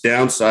to its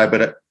downside,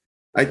 but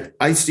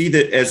I see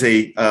that as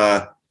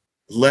a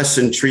less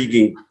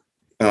intriguing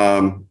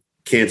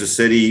Kansas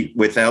City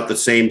without the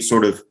same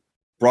sort of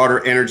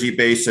broader energy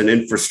base and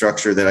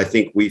infrastructure that I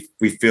think we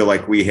feel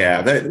like we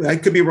have. I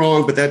could be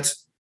wrong, but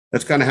that's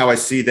kind of how I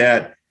see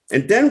that.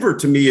 And Denver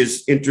to me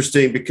is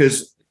interesting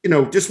because,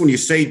 just when you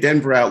say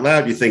Denver out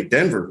loud, you think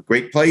Denver,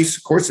 great place.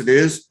 Of course it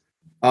is.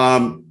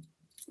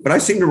 But I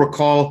seem to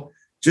recall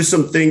just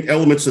some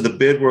elements of the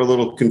bid were a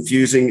little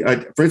confusing.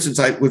 For instance,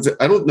 I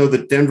don't know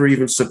that Denver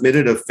even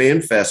submitted a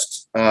Fan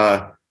Fest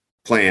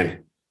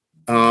plan,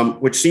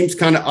 which seems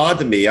kind of odd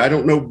to me. I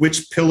don't know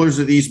which pillars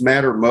of these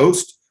matter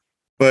most,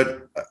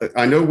 but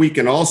I know we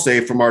can all say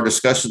from our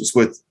discussions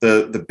with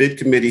the bid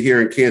committee here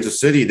in Kansas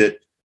City that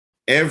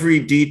every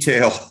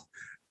detail,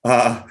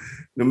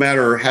 no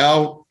matter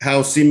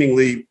how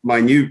seemingly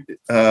minute,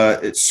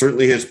 it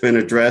certainly has been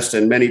addressed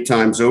and many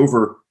times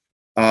over.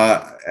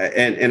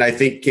 And I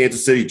think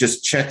Kansas City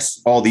just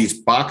checks all these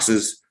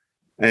boxes.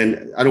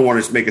 And I don't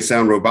want to make it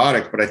sound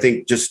robotic, but I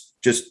think just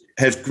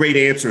has great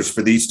answers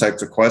for these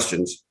types of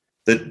questions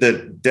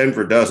that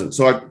Denver doesn't.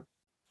 So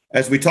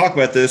as we talk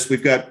about this,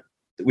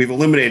 we've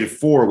eliminated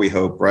 4, we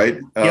hope, right?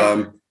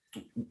 Yeah.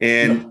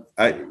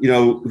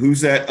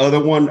 Who's that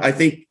other one? I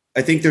think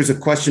there's a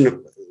question of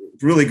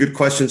really good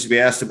questions to be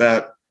asked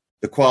about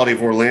the quality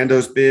of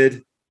Orlando's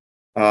bid.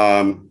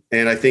 And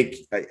I think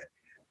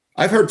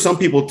I've heard some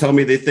people tell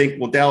me they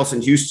think, well, Dallas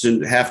and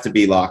Houston have to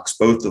be locks,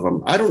 both of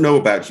them. I don't know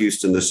about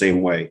Houston the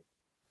same way.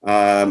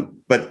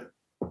 But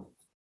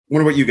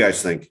wonder what you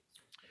guys think.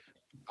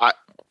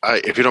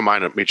 If you don't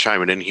mind me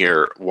chiming in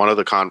here, one of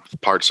the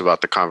parts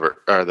about the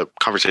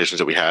conversations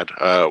that we had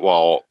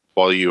while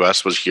the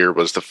U.S. was here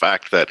was the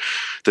fact that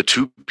the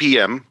 2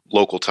 p.m.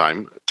 local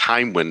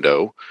time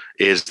window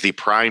is the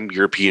prime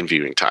European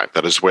viewing time.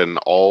 That is when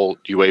all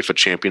UEFA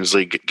Champions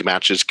League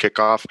matches kick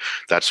off.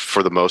 That's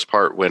for the most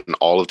part when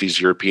all of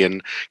these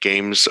European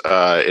games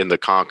in the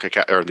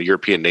CONCACAF or the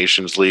European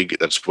Nations League.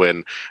 That's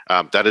when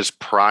that is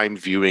prime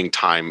viewing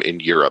time in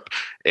Europe.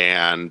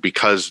 And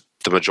because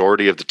the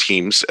majority of the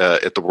teams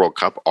at the World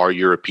Cup are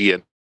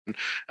European,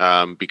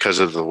 because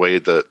of the way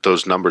that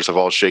those numbers have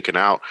all shaken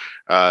out,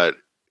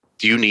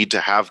 you need to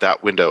have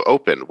that window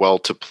open. Well,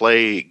 to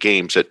play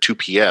games at 2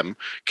 p.m.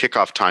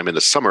 kickoff time in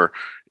the summer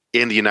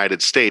in the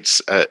United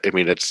States,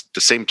 it's the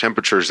same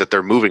temperatures that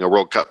they're moving a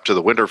World Cup to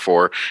the winter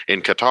for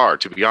in Qatar,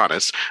 to be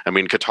honest.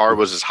 Qatar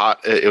was as hot.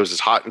 It was as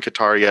hot in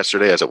Qatar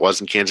yesterday as it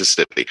was in Kansas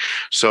City.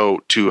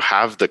 So to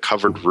have the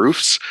covered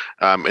roofs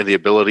and the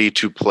ability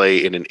to play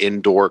in an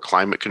indoor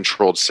climate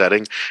controlled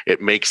setting,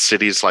 it makes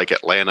cities like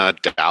Atlanta,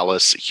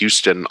 Dallas,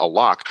 Houston a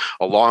lock,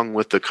 along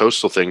with the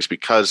coastal things,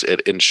 because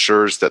it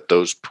ensures that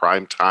those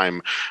prime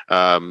time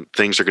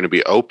things are going to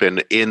be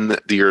open in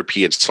the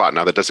European slot.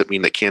 Now, that doesn't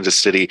mean that Kansas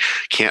City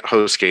can't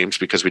host games,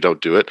 because we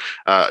don't do it,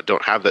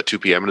 don't have that 2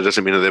 p.m. And it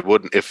doesn't mean that they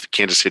wouldn't, if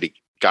Kansas City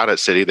got a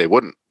city, they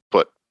wouldn't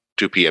put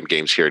 2 p.m.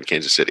 games here in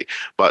Kansas City.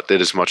 But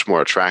it is much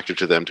more attractive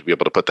to them to be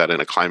able to put that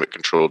in a climate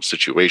controlled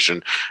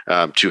situation,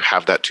 to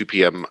have that 2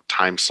 p.m.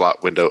 time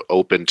slot window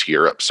open to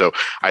Europe. So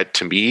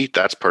to me,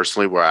 that's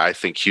personally where I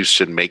think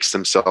Houston makes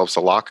themselves a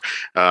lock.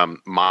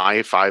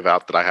 My 5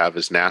 out that I have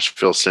is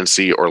Nashville,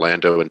 Cincy,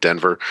 Orlando, and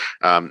Denver.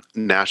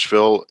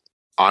 Nashville,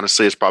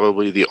 honestly, is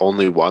probably the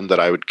only one that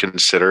I would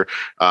consider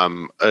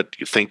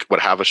think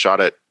would have a shot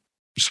at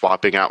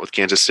swapping out with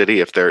Kansas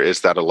City if there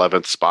is that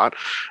 11th spot,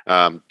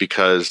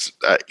 because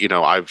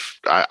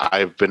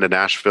I've been to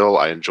Nashville.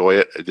 I enjoy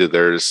it.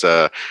 There's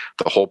the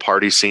whole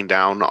party scene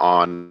down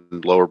on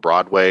Lower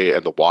Broadway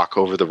and the walk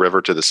over the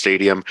river to the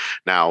stadium.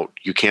 Now,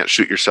 you can't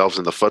shoot yourselves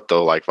in the foot,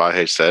 though, like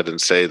Vahe said, and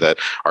say that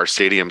our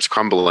stadium's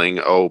crumbling.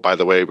 Oh, by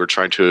the way, we're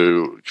trying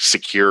to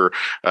secure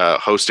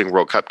hosting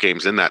World Cup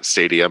games in that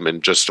stadium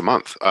in just a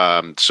month.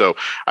 So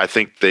I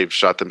think they've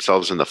shot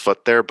themselves in the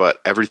foot there,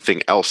 but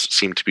everything else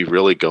seemed to be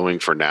really going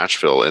for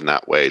Nashville in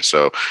that way.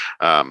 So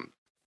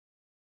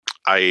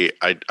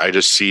I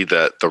just see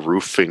that the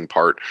roofing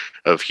part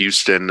of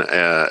Houston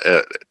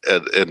and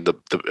the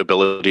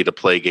ability to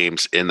play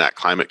games in that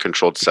climate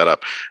controlled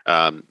setup,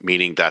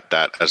 meaning that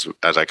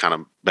as I kind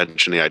of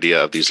mentioned the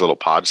idea of these little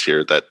pods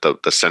here, that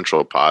the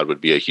central pod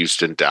would be a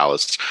Houston,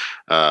 Dallas,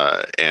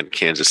 and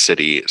Kansas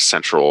City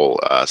central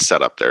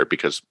setup there,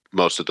 because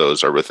most of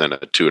those are within a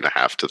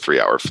 2.5 to 3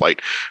 hour flight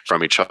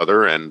from each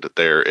other, and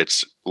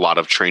it's a lot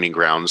of training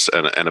grounds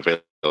and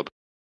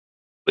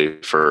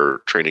availability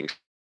for training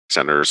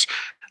centers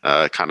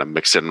kind of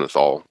mixed in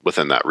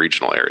within that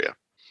regional area.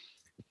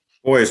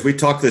 Boy, as we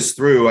talk this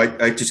through,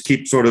 I just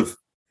keep sort of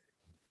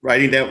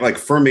writing down, like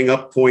firming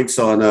up points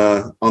on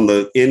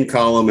the in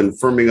column and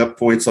firming up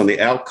points on the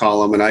out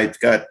column. And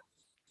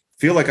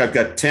feel like I've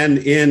got 10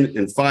 in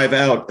and 5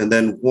 out, and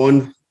then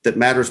one that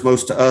matters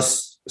most to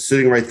us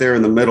sitting right there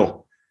in the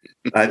middle.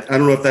 I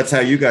don't know if that's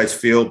how you guys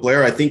feel.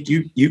 Blair, I think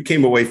you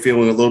came away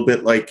feeling a little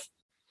bit like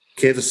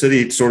Kansas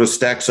City sort of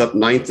stacks up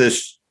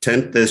 9th-ish,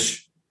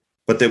 10th-ish,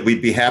 but that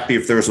we'd be happy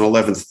if there was an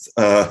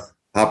 11th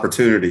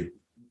opportunity.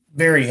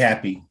 Very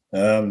happy.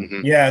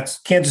 Yeah, it's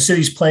Kansas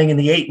City's playing in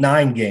the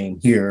 8-9 game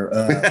here.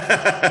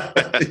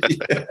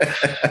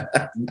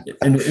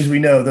 And as we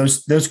know,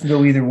 those can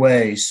go either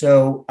way.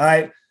 So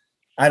I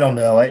don't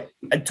know. I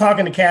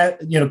talking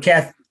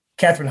to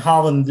Catherine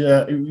Holland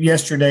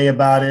yesterday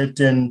about it,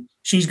 and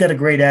she's got a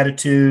great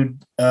attitude.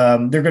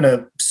 They're going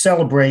to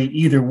celebrate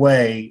either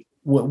way,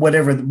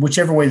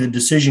 whichever way the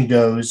decision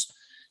goes.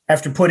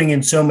 After putting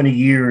in so many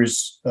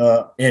years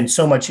and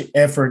so much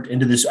effort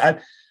into this,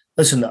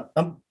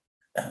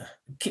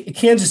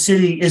 Kansas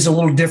City is a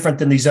little different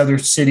than these other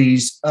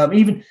cities.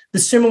 Even the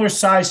similar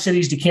size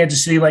cities to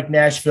Kansas City, like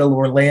Nashville,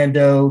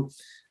 Orlando,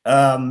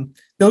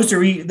 those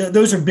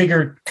are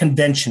bigger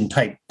convention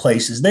type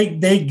places.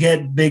 They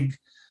get big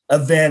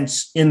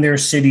events in their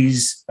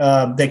cities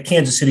that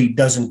Kansas City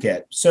doesn't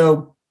get.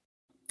 So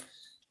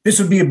this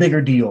would be a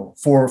bigger deal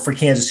for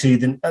Kansas City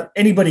than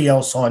anybody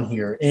else on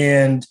here.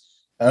 And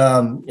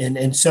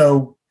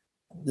so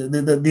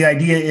the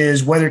idea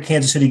is whether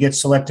Kansas City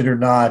gets selected or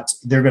not,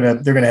 they're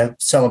gonna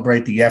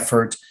celebrate the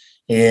effort.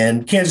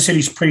 And Kansas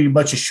City's pretty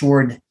much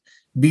assured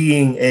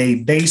being a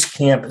base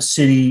camp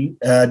city,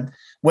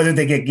 whether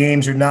they get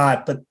games or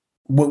not. But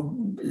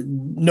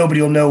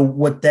nobody will know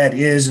what that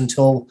is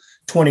until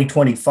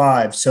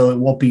 2025. So it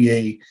won't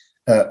be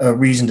a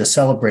reason to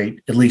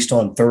celebrate, at least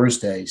on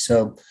Thursday.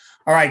 So,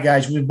 all right,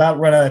 guys, we've about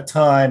run out of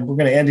time. We're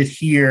going to end it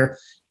here.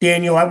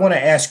 Daniel, I want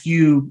to ask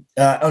you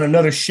on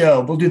another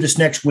show. We'll do this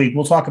next week.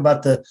 We'll talk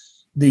about the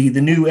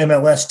new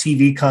MLS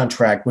TV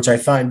contract, which I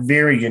find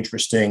very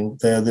interesting.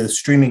 The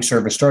streaming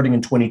service starting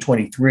in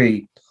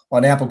 2023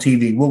 on Apple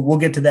TV. We'll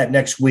get to that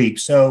next week.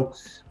 So,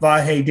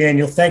 Vahe,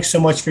 Daniel, thanks so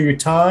much for your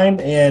time,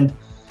 and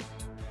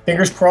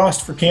fingers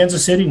crossed for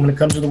Kansas City when it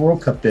comes to the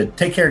World Cup bid.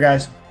 Take care,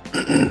 guys.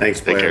 Thanks,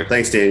 Blair.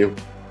 Thanks, Daniel.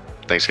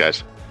 Thanks,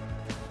 guys.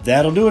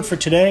 That'll do it for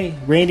today.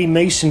 Randy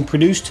Mason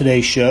produced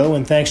today's show,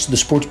 and thanks to the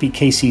SportsBeat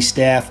KC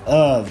staff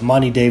of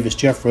Monty Davis,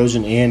 Jeff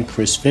Rosen, and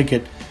Chris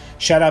Fickett.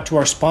 Shout out to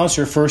our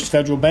sponsor, First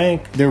Federal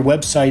Bank. Their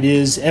website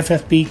is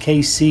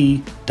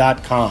ffbkc.com.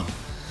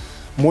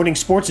 Morning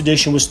Sports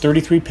Edition was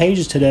 33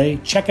 pages today.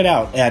 Check it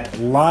out at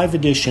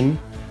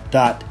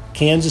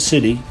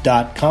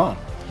liveedition.kansascity.com.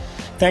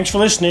 Thanks for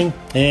listening,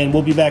 and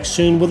we'll be back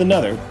soon with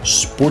another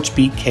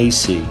SportsBeat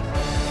KC.